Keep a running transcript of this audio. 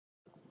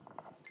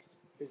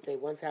This is day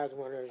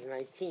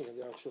 1119 of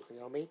the Arukh HaShulchan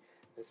Yomi.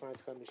 This one is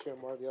going to share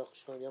more of the Arukh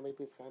HaShulchan Yomi.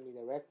 Please find me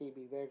directly. It'd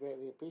be very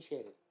greatly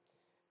appreciated.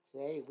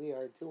 Today we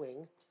are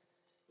doing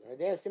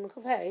Yardei Simon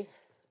Kufay,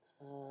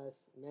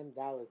 Mem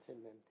Dalet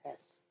and Mem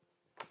Tes.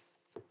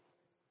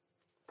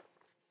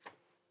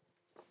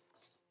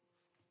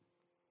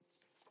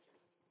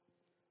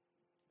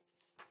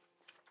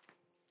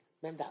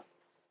 Mem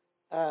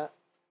Dalet.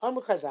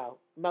 Amr Chazal,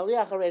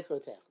 Maliach Harei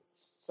Krotech.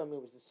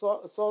 Something which is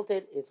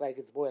salted, it's like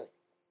it's boiling.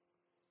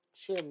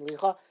 Shim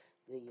Licha,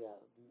 the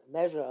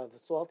measure of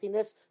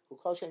saltiness,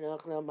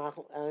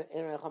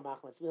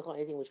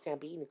 anything which can't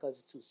be eaten because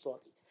it's too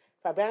salty.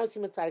 There's a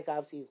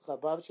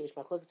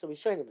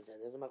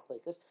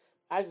machlokas.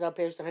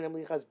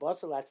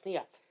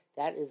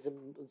 That is the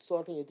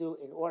salting you do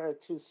in order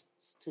to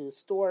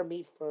store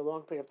meat for a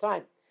long period of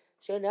time.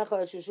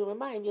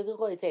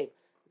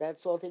 That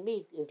salted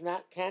meat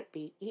can't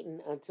be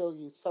eaten until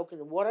you soak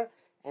it in water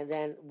and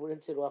then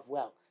rinse it off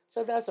well.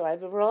 So that's all right.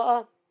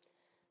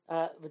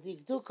 It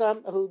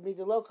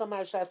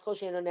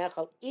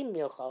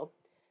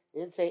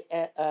didn't say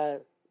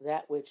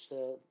that which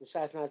the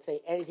Shas not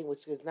say anything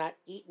which is not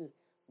eaten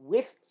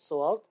with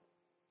salt,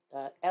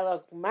 on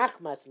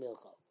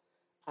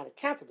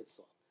account of its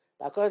salt.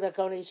 On account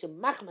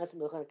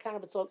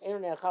of its salt,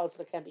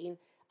 it can be eaten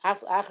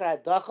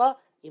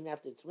even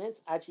after it's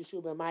rinsed,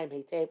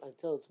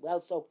 until it's well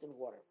soaked in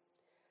water.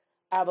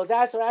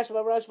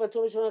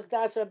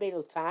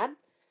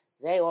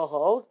 They all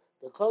hold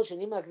the kosher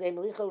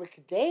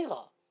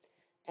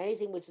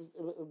anything which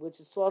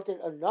is salted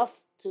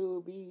enough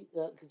to be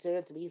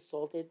considered to be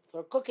salted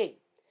for cooking.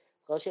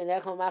 Why is it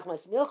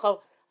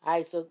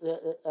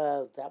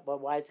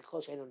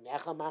kosher?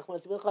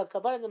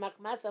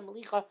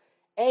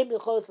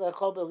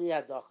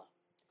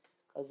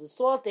 Because the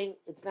salting,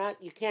 it's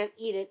not, you can't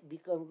eat it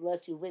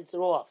unless you rinse it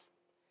off.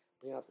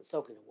 You don't have to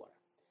soak it in water.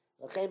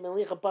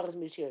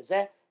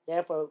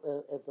 Therefore,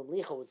 if the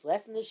melicha was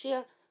less than the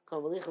shear,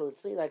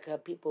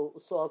 like people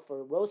salt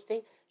for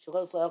roasting,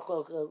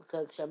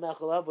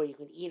 where you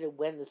can eat it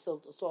when the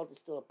salt is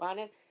still upon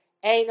it.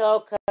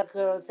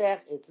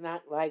 It's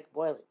not like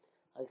boiling.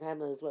 Like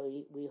Hamlin is what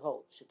we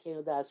hold.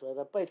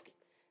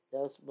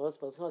 Those most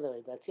supposed to hold that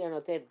way.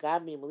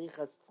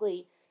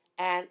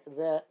 And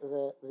the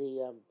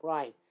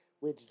brine,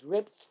 which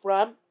drips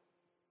from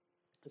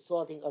the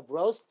salting of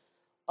roast,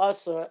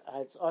 it's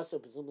also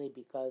presumably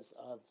because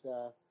of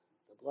the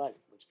blood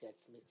which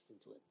gets mixed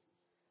into it.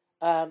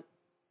 Mem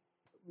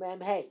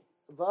Hey,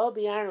 we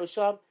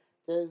explained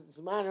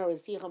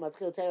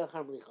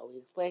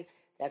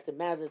that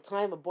the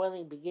time of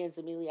boiling begins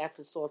immediately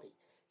after salting.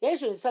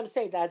 Some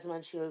say that's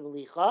man shir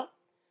melicha.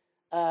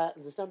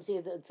 Some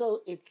say that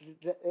until it's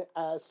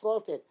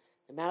salted,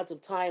 the amount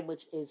of time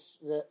which is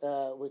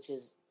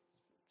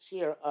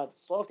shear of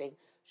salting,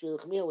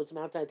 meal, which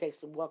amount of time it takes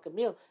to walk a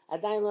meal,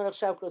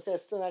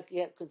 it's still not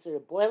yet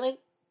considered boiling.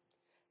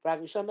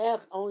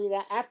 Only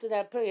that after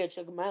that period,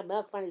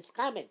 milk is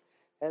coming.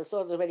 The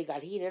salt already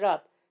got heated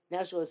up.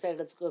 Now she was saying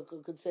it's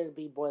considered to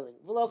be boiling.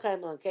 No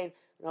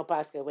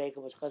paska away,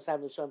 which cause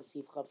having the shom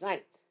sif chab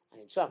zayin. I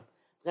ain't shom.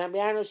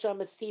 Gambiano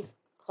shom sif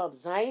chab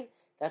zayin.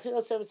 That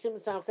feels shom sim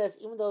samches.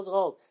 Even those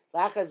old.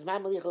 After the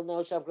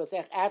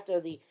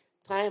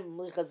time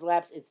melichas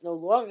lapse, it's no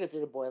longer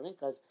considered boiling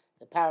because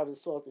the power of the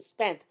salt is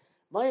spent.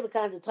 Here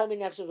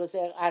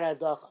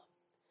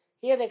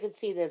they can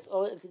see that it's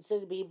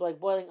considered to be like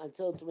boiling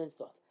until it's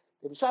rinsed off.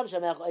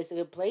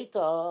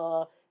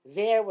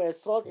 There where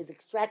salt is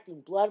extracting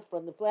blood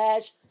from the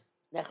flesh,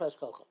 its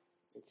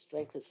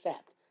strength is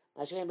sapped.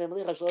 Suppose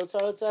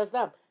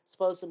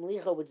some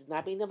melicha which is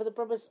not being done for the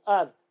purpose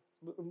of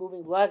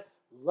removing blood,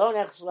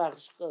 its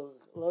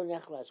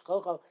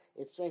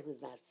strength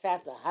is not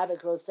sapped, and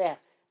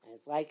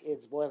it's like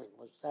it's boiling.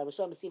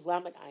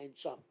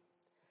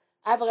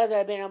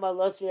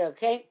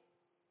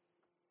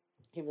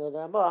 Even though the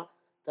Ramah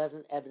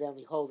doesn't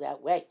evidently hold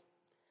that way.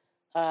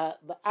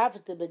 But after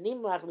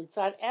nimlach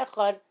mitzad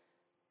echad,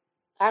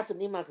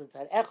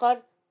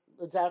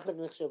 it doesn't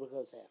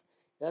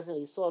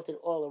really salt it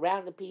all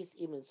around the piece,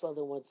 even salt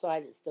on one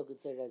side, it's still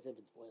considered as if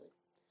it's boiling.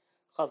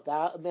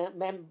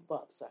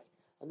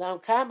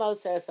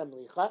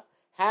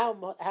 How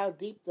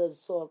deep does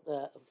salt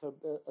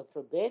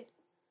forbid?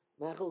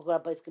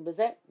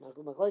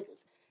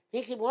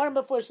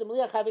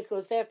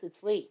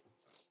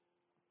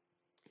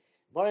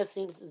 Boris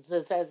says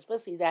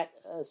especially that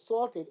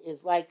salted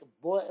is like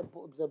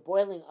the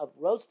boiling of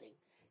roasting.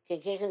 So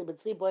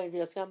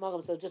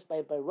just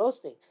by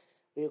roasting,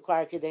 we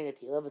require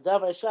kedenati.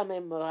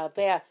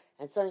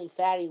 And something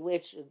fatty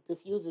which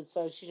diffuses,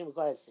 so shisha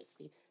requires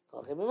 60.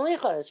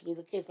 That should be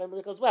the case by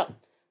melicha as well.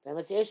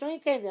 Those who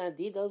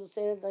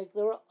say that like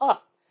they were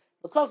up.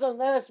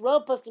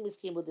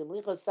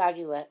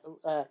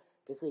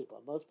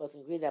 Most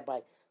person agree that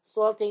by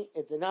salting,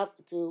 it's enough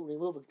to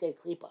remove a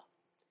klipa.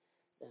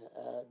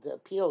 The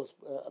peel's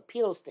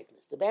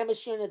thickness. The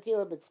bamashir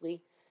natila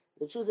bitzli.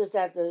 The truth is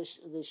that the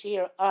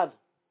shear of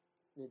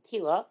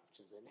natila, which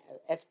is the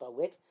etzba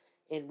width,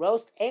 in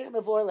roast. Ain't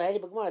before lahedi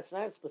b'gemara. It's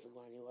not explicit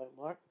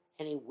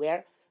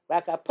anywhere.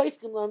 Raka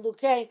poiskim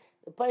l'amdukei.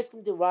 The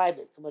poiskim derived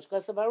it. K'mosh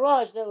kasav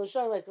harosh. They'll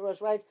show like the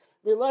Rosh writes.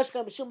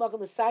 V'loshka b'shum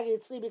makom misagi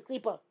etzli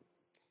b'klipa.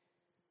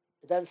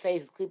 It doesn't say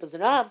his klipa is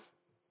enough.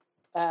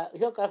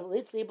 Hilkach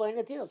l'tzli by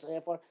natila. So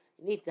therefore,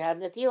 you need to have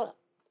natila.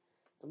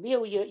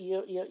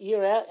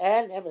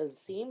 And ever it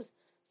seems,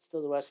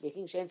 still the Rosh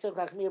speaking. Shein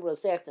tzorich mir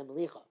brosech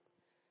melicha.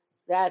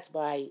 That's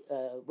by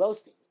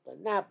roasting,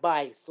 but not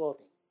by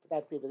salting. But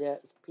that klipa there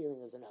is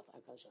peeling is enough.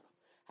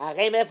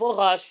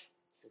 It's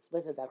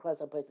explicit that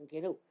across a place in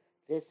Kenu.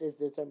 This is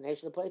the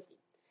determination of placing.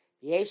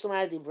 We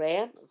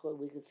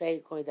could say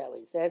according to that way.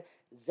 He said,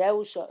 that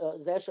which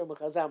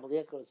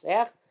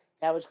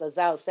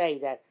Chazal say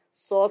that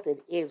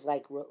salted is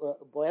like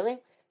boiling,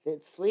 the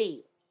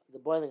tzli, the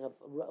boiling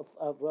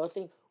of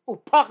roasting,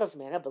 upachas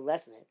manna, but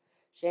less than it.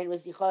 Shein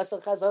was yichas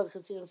chazal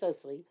chasir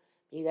tzli.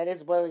 That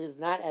is, boiling is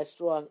not as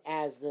strong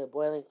as the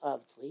boiling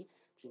of tzli.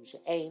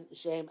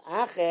 Shem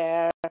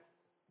acher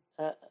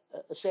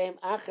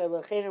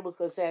lechener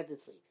mukroseh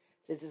tzli.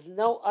 Since there's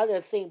no other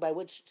thing by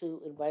which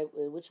to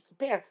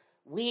compare,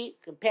 we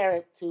compare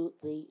it to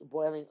the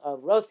boiling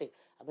of roasting.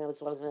 I mean,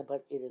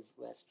 but it is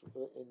less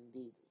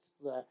indeed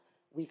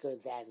weaker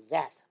than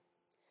that.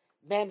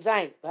 Mem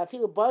zayin.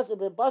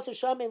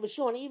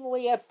 Even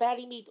when you have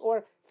fatty meat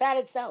or fat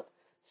itself.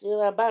 So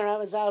the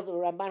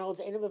Ramban holds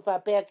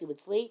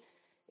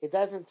it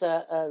doesn't.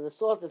 The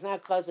salt does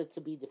not cause it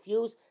to be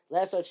diffused.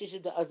 Less or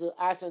shisha to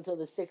asa until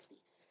the 60.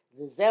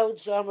 The zeu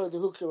shamro the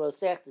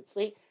hukirosech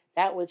tzli.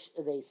 That which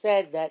they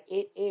said that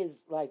it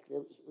is like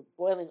the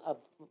boiling of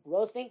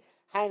roasting.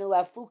 It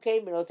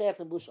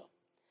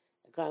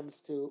comes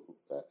to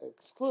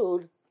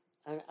exclude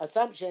an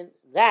assumption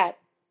that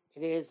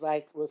it is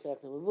like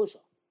rosech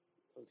nevushal,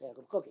 rosech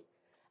of cooking.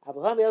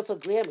 Avraham also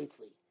gliam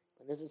itzli.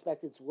 In this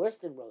respect, it's worse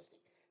than roasting.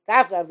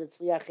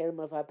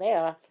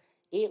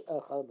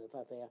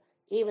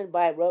 Even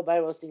by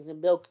roasting, the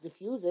milk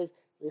diffuses.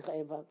 And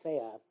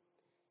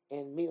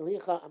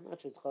milicha, I'm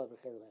not sure it's called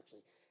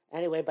actually.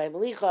 Anyway, by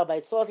melicha,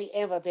 by salting,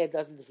 and vapeh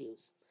doesn't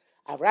diffuse.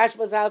 Avrash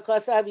bazal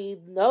kosavi,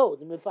 no,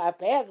 the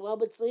mifapeh, well,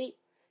 but sleep,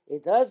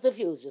 it does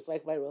diffuse, just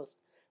like by roast.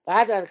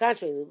 But on the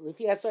contrary, the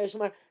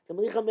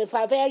melicha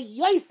mifapeh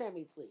yoisem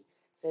itzli.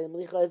 Say the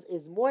melicha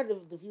is more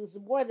diffused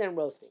more than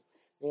roasting.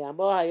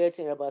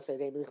 Because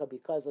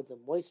of the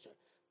moisture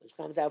which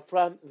comes out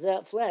from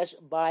the flesh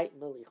by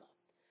melicha.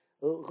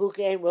 And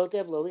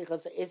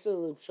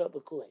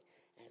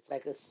it's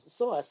like a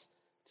sauce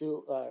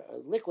to a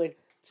liquid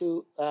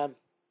to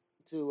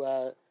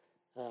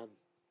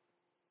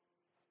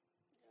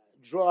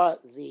draw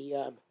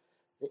the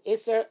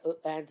iser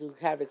and to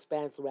have it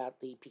expand throughout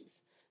the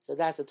piece. So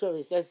that's the Torah.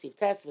 He says,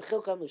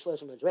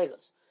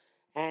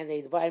 and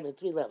they divide them in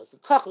 3 levels. The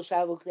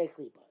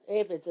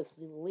if it's a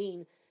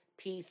lean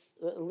piece,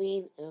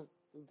 lean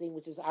thing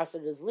which is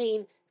asad is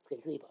lean, it's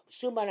klipa.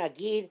 Shuman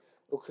agid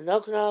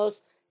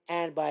ukanoknos,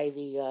 and by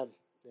the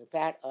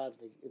fat of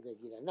the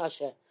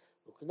giranasha,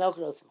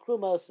 ukanoknos and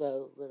krumos,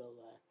 little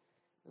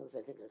I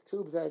think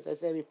tubes, as I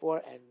said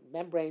before, and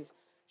membranes,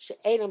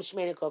 she'enam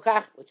shmeina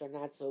kokach, which are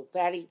not so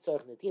fatty,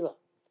 tzorich netila.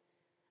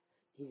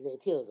 The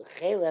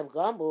chelev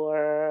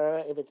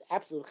gambur, if it's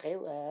absolute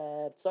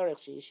chelev, tzorich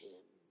shishim,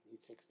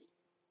 it's 60.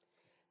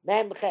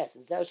 Mem b'ches,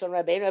 v'zel shon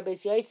rabbeinu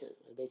Beis Yosef.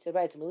 Beis Yosef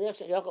writes, "Melech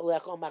she'yochel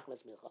le'achol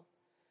machmas milcha."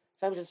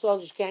 Sometimes the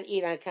soldiers can't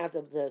eat on account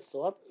of the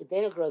salt. It's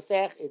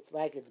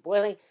like it's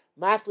boiling.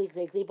 Maflik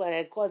klipa, and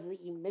it causes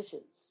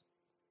emissions.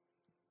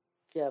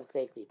 Of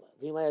klipa.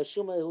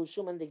 V'imay hu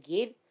shuman the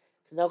gid,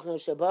 knokno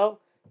shabo.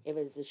 If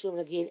it's the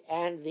shuman gid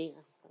and the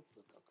let's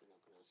look up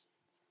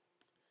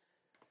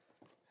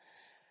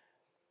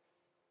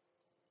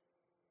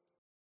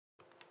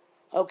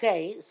knoknos.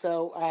 Okay,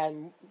 so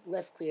I'm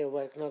less clear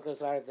what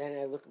knoknos are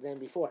than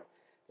before.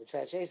 The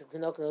translation of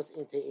knoknos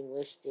into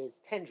English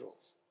is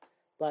tendrils.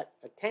 But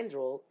a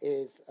tendril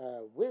is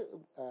a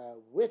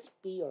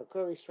wispy or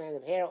curly strand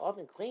of hair,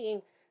 often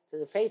clinging to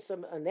the face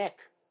of a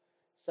neck.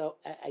 So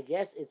I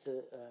guess it's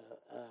a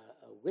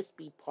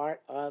wispy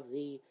part of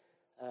the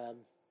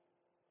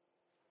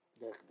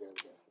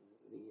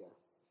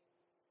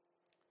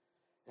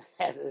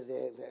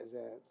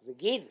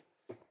gid,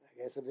 I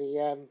guess, of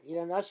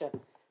the nasha.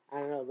 I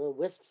don't know, little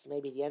wisps,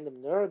 maybe the end of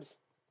nerves,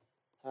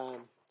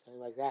 something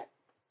like that.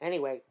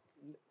 Anyway,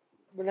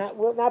 we're not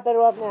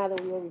better off now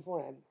than we were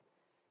beforehand.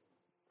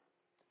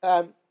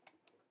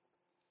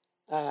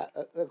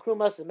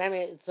 Krumos and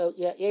memory. So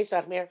yeah,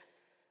 Yeshach Mir,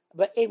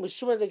 but in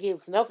Shuman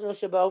Nagid, Knokno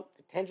Shabo,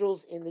 the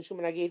tendrils in the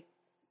Shuman Nagid,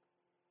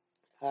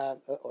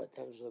 or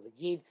tendrils of the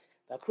Gid,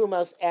 the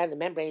Krumos and the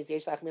membranes.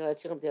 Yeshach Mir,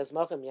 let's see Tilas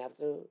Mokum. You have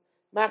to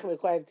Machim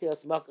required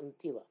Tilas Mokum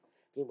Tila.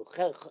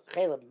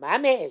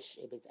 Mamesh,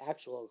 if it's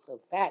actual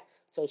fat,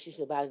 so she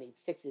should about need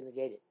 60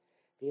 negated.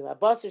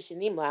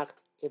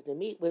 If the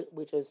meat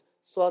which is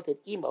salted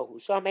imo, who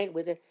shaman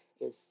with it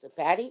is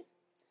fatty.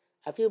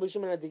 I feel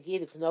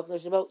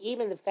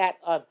even the fat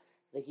of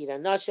the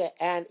giranasha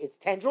and its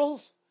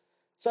tendrils,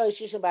 so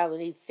Shishon Balu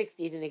needs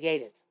 60 to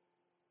negate it.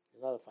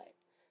 Nullify it.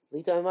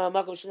 Lita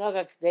Makom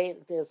Shinaga Kdei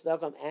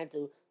Tzedakam and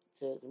to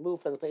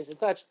move from the place of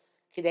touch.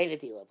 Kdei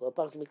Natila. For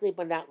approximately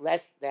Klipa, not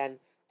less than.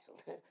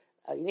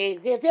 You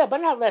need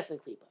but not less than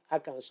Klipa.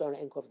 Hakan Shona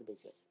and Kof the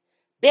base.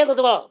 Bagel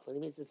the wall. What he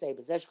means to say,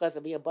 Bezesh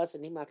Kasa be a bus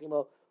and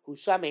Nimachimo who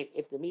shaman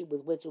if the meat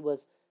with which it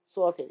was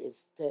salted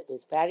is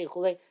fatty.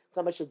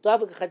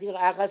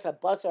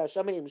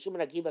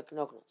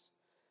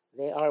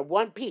 They are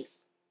one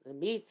piece. The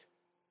meat,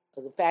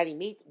 or the fatty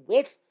meat,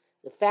 with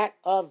the fat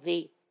of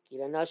the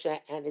kiranosha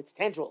and its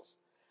tendrils.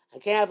 I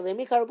can't have the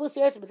mikar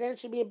busi, but then it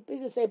should be a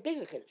bigger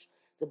kiddush.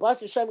 The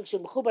basar shamik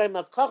should mechubar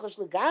makachash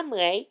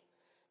legamre.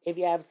 If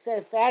you have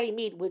fatty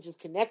meat which is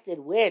connected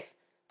with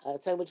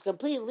something which is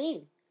completely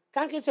lean,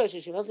 can't get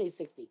social. She also needs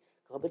 60.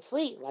 But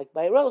lean, like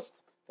by roast.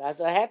 That's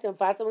a heter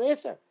fatam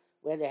liser,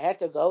 where the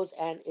heter goes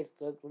and it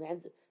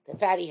lends the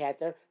fatty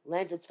heter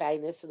lends its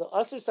fattiness to the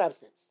usher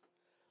substance.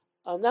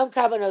 Nam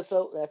kavana,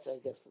 so that's I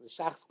guess the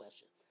shach's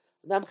question.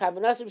 Nam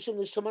kavana mishum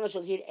nishumana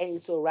shall heat any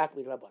so rock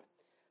with rabbanon.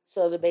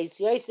 So the Beis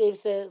Yosef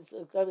says,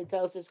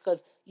 tells us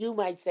because you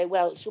might say,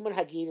 well, shuman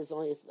hagid is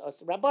only a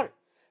rabbanon.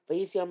 But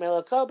you see,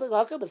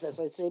 Melakal says,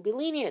 so it's to be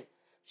lenient.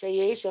 Some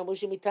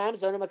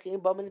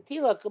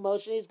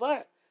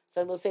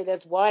will say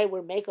that's why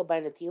we're makel by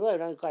natila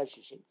and only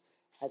shishim,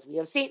 as we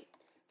have seen.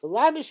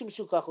 Not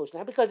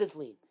because it's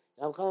lean.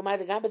 You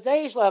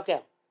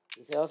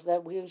say also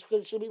that we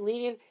should be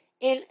lenient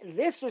in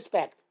this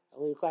respect.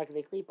 We require to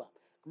take klipa.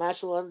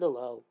 Mashal on the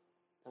low.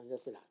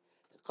 The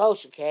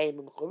kosher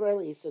came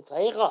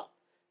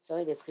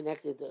something that's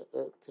connected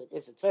to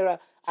Issa Torah.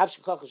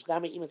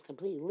 Even it's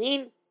completely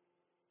lean.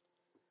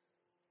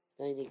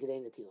 Then you get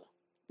in the tila.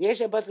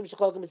 V'yesha baskim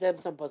shecholkim is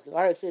some baskim.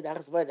 Alright, see the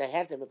achas bar the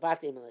heter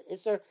mepatim and the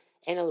iser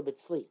and a little bit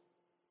sleep.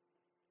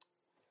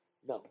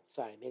 No,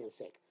 sorry, I made a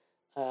mistake.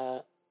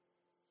 The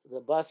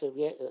bus of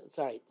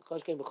sorry,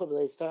 kosh came b'chub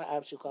the star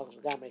av shecholkim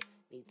shgamre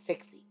needs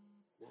 60.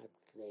 Not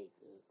today.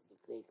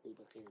 Today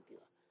klipa k'in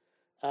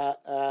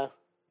tila.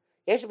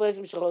 Yesha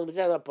baskim shecholkim is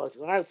some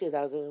baskim. Alright, see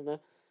that was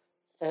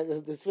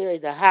the svili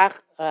the hach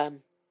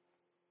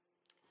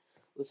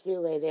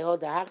they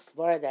hold the hach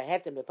svar the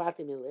heter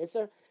mepatim and the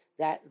iser.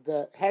 That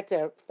the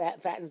heter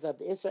fattens up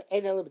the isra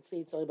and a little bit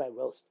sleep, it's only by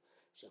roast.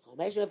 The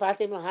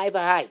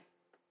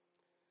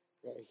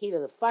heat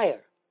of the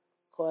fire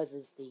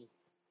causes the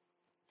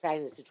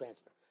fattiness to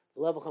transfer.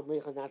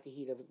 Not the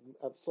heat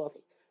of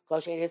salting.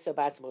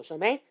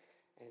 And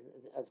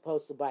as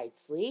opposed to by its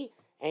sleeve,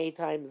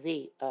 anytime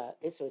the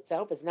isra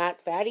itself is not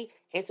fatty,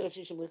 and so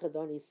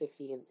don't need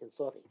 60 in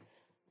salting.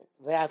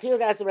 I feel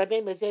that's the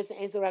Rabbein Beis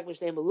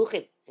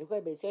Meluchim.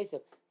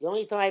 The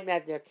only time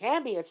that there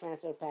can be a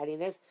transfer of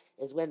fattiness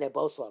is when they're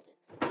both salted.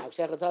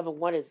 When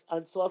one is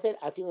unsalted,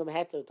 I feel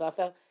heter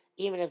tafel.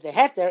 Even if the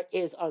heter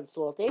is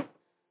unsalted,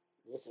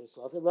 this is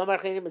salted. We're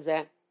not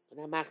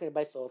maching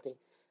by salting.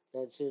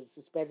 Then to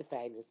spread the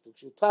fattiness.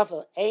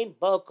 Tafel aim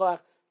bo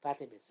koch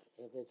fattiness.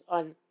 If it's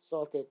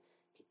unsalted,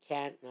 it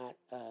cannot.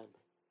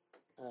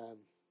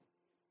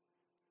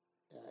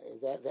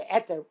 The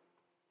heter.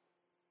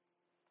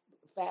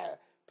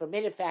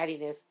 Permitted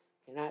fattiness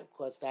cannot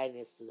cause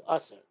fattiness to the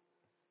usher,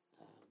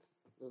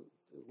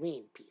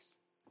 lean piece.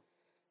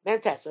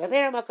 Mantas. The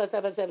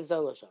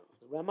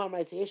Ramah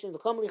writes here: "The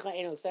komlicha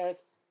eno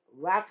seres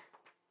rak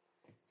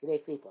k'dei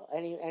klipa."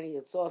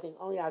 Any salting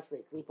only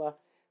asli klipa.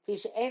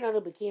 Fisha eno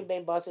bekim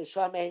ben basar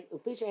shamen.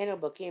 Fisha eno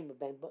bekim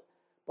ben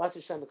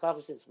basar shamen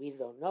kachos. Since we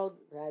don't know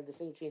the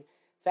distinction between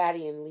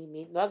fatty and lean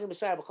meat, nagim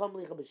b'shar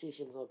b'komlicha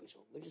b'shishim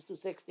b'shul. We just do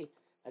 60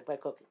 like by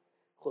cooking.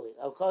 As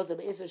long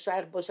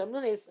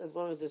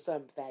as there's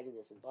some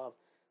fattiness involved.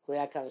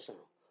 When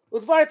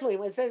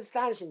it says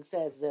astonishing,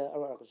 says the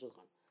Arukh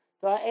HaShulchan.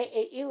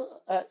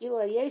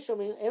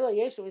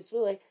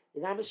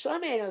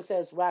 The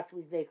says rock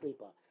weekday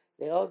klipa.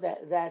 They hold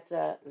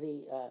that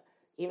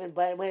even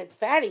when it's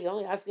fatty, you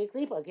only ask the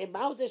klipa. Okay,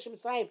 Ma'uzeshim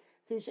Saim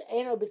fish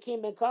eno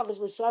became ben kachish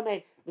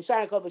l'shamen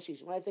b'shar kol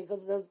b'shishim. When I say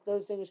because of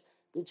those things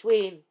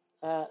between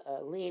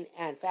lean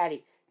and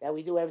fatty that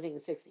we do everything in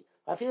 60.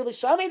 I feel even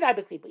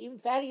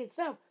fatty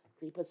itself,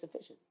 klipa is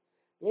sufficient.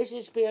 Those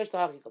who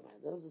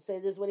say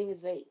this, what do you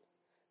say?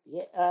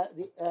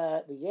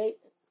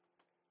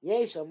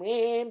 Some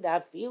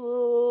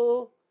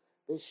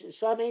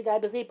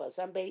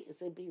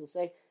people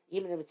say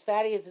even if it's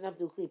fatty, it's enough to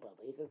do klipa.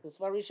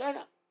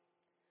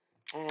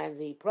 And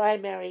the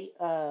primary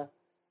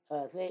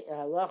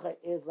halacha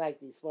is like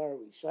the svara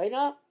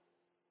rishona,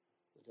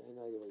 which I have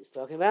no idea what he's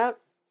talking about.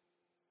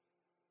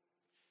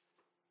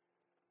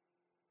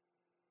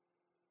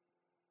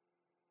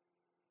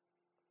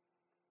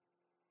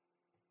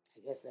 I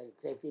guess that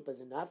klipa is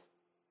enough.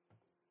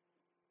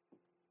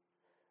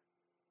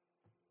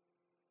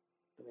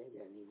 But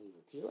maybe I need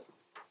even tila.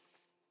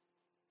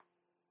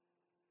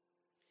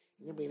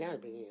 You can bring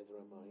it the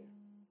Ramah here.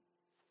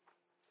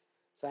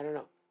 So I don't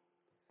know.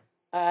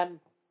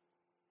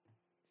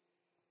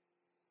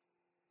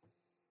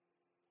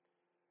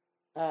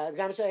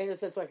 Gamsha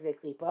says like the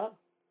klipa.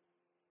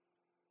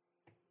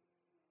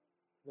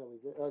 No, we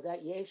did. Oh,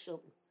 that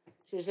yeshum.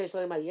 She says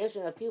something about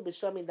yeshum. I feel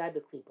b'shamin dai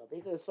b'klipa.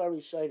 Because it's very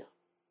shayna.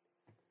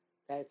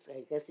 That's,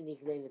 I guess, you need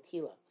to name the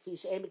tila.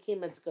 Fisha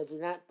emakim, it's because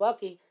we're not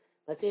bucky.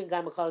 Let's see,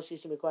 gam makal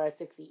shishim requires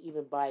 60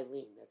 even by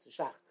lean. That's a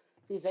shach.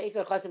 Fisha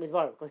ikar chasim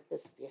idvarim.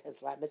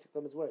 Yes, a lot missing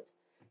from his words.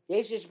 The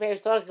yeshish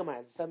perish talking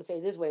about. Some say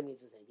this way means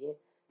the same.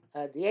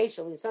 Yeah. The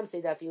yeshim, some say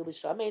that feel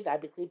b'shamein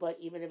that b'klipa,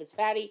 even if it's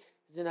fatty,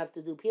 is enough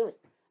to do peeling.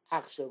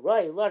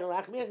 Achsharoy lord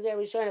lachmir there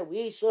we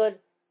should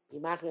be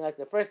machmir like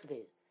the first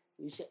opinion.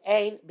 We should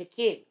ain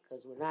bikin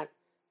because we're not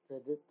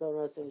don't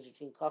know the things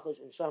between kachush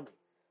and shamein.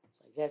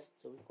 So I guess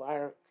to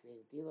require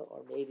Dila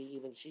or maybe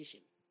even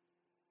Shishim.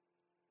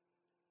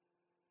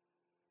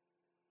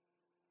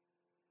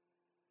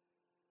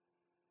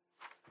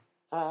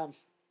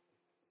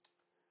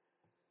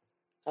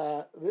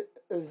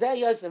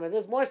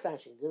 There's more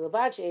stashing. The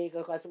Lavache,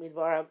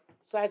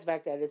 besides the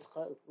fact that it's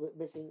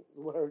missing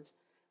words.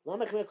 Why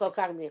would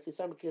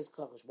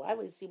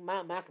we see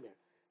Machmir?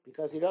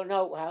 Because you don't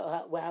know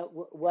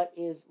what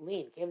is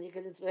lean.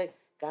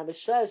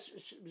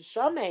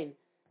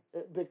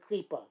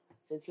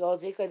 Since he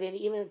holds ikar, then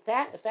even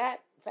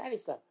fatty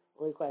stuff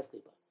only requires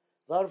klipa.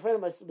 Vote for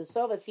them.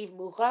 Besova siv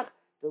muchach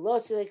the lo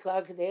silei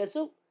klal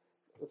kadeyasu.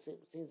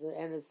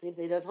 And see if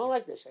they doesn't hold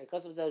like this.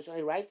 Because of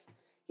Zelshani writes,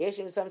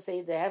 Yeshim some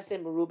say they have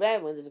some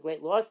merubah when there's a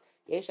great loss.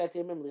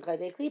 Yeshatim mlicha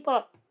de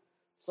klipa.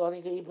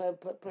 Salting can be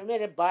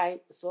permitted by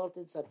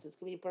salted substance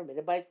can be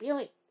permitted by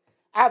peeling.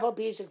 Even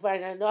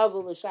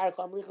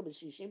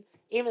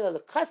though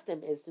the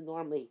custom is to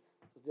normally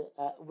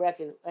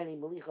reckon any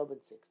malicha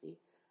with 60.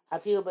 I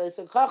feel but it's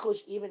a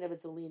kachush even if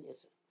it's a lean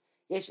iser.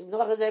 Yeshim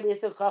nochaz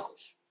iser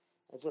kachush.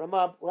 That's what I'm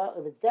up. Well,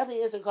 if it's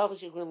definitely iser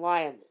kachush, you can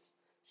rely on this.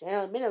 It's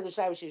only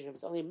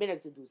a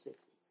minute to do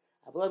 60.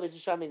 I've loved it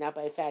to not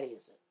by a fatty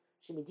iser.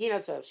 Shemidina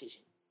tzarach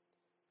shishim.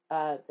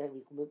 Then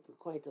we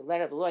according to the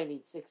letter of the law, you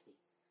need 60.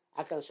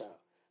 Akal sharo.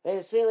 But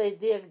it's really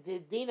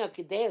dina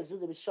kidei zu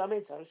the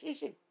b'shamin tzarach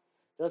shishim.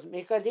 Those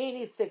mikardei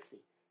need 60.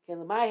 Can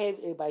the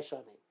mahev by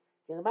shamin?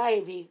 Can the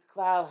mahev he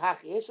klal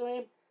hach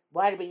yeshlim?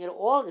 Why to bring it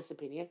all in this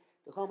opinion?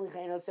 The Chom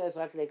Licha says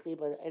like they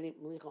klipa, any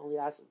Licha only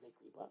asks if they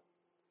klipa.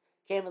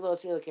 Came with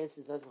those real against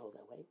it doesn't hold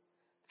that way.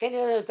 Can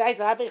you say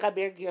to happy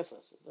Chabir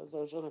Girsos?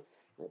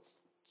 Let's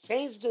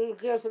change the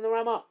Girs in the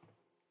Ramah.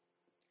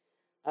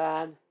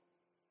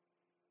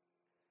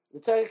 The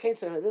Torah came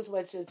to this is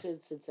what it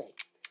should say.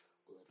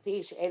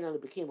 Fish ain't on the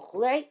Bekim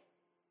Chulei,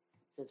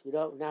 since we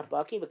don't not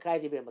Baki, but Kai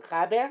Dibir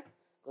Mechaber,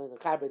 going to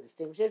Chaber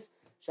distinguishes.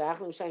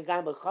 Shachlim Shain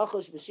Gam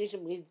B'Chachosh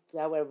B'Shishim, we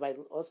however by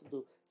also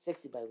do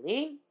 60 by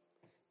lean.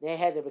 They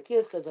had their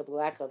bakis because of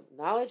lack of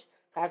knowledge.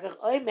 And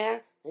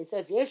he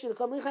says, Yeshu, the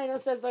Komlicha,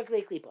 says like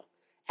they klipa.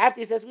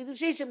 After he says we do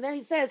shishim, then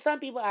he says some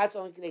people ask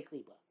only they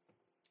klipa.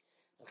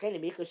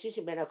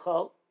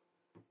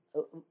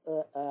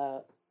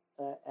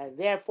 And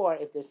therefore,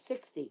 if there's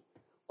 60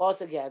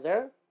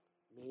 altogether,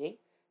 meaning,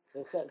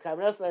 but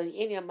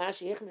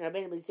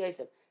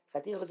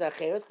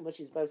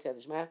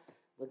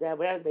then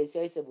wherever the Beis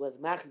Yosef was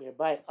machmir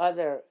by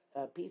other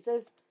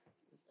pieces,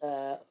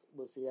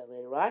 we'll see that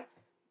later on.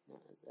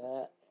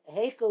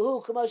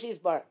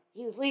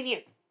 He is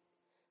lenient.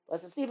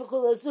 And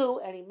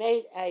he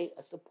made a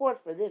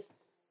support for this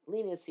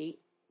leniency.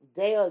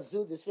 Deo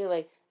zu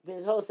desfile.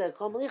 Vinho said,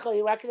 "Komlicha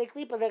yirakei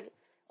klipa." That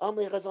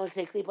omlicha is only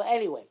klipa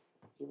anyway,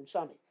 even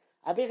shami.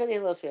 I think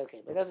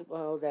it doesn't.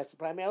 Oh, that's the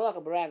primary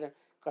halacha, but rather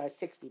requires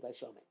 60 by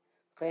shami.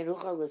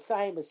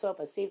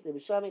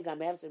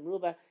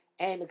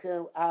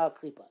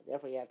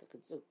 Therefore, you have to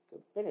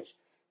finish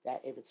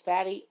that. If it's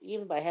fatty,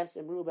 even by hefs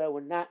and ruba,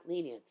 we're not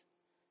lenient.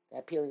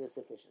 That peeling is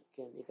sufficient.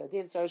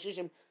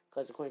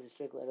 Because according to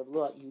strict letter of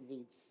law, you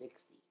need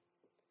 60.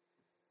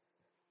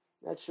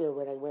 Not sure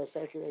when I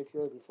circulated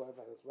before if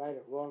I was right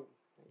or wrong.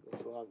 I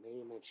was wrong.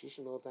 Maybe I meant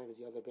shishim all the time is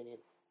the other opinion.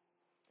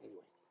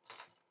 Anyway,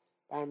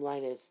 bottom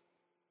line is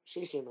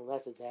shishim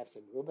unless it's hefs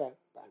and ruba,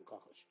 ban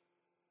kochosh.